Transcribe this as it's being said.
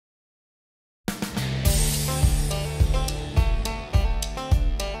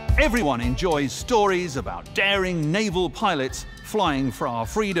Everyone enjoys stories about daring naval pilots flying for our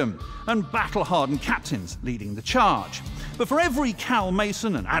freedom and battle-hardened captains leading the charge. But for every Cal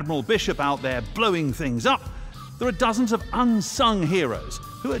Mason and Admiral Bishop out there blowing things up, there are dozens of unsung heroes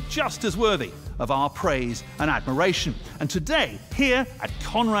who are just as worthy of our praise and admiration. And today, here at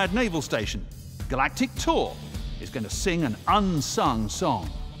Conrad Naval Station, Galactic Tour is going to sing an unsung song.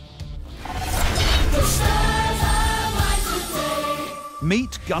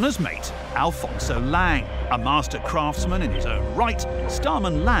 Meet Gunner's mate, Alfonso Lang. A master craftsman in his own right,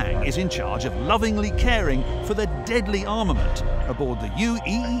 Starman Lang is in charge of lovingly caring for the deadly armament aboard the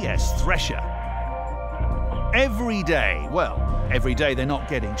UEES Thresher. Every day they're not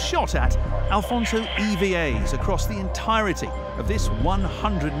getting shot at, Alfonso EVAs across the entirety of this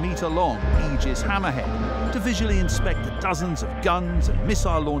 100-metre-long Aegis Hammerhead to visually inspect the dozens of guns and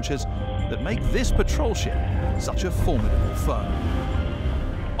missile launchers that make this patrol ship such a formidable foe.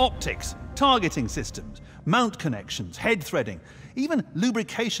 Optics, targeting systems, mount connections, head threading, even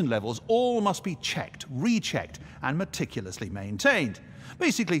lubrication levels all must be checked, rechecked, and meticulously maintained.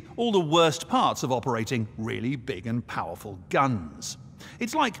 Basically, all the worst parts of operating really big and powerful guns.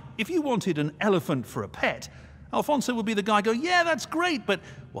 It's like if you wanted an elephant for a pet, Alfonso would be the guy going, yeah, that's great, but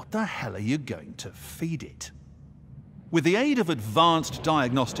what the hell are you going to feed it? With the aid of advanced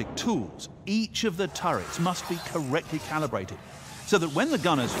diagnostic tools, each of the turrets must be correctly calibrated, so that when the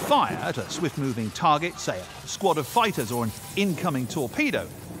gunners fire at a swift-moving target, say a squad of fighters or an incoming torpedo,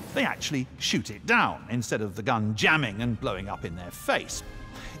 they actually shoot it down instead of the gun jamming and blowing up in their face.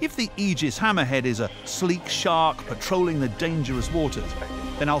 If the Aegis Hammerhead is a sleek shark patrolling the dangerous waters,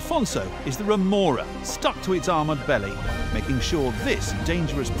 then Alfonso is the remora stuck to its armoured belly, making sure this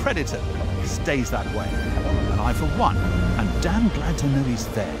dangerous predator stays that way. And I, for one, am damn glad to know he's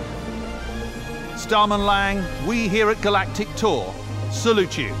there. Starman Lang, we here at Galactic Tour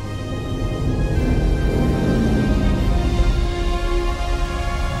salute you.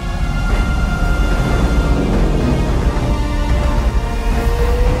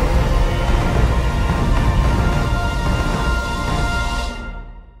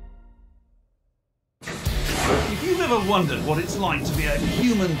 If you've ever wondered what it's like to be a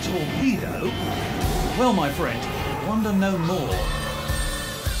human torpedo, well, my friend, wonder no more.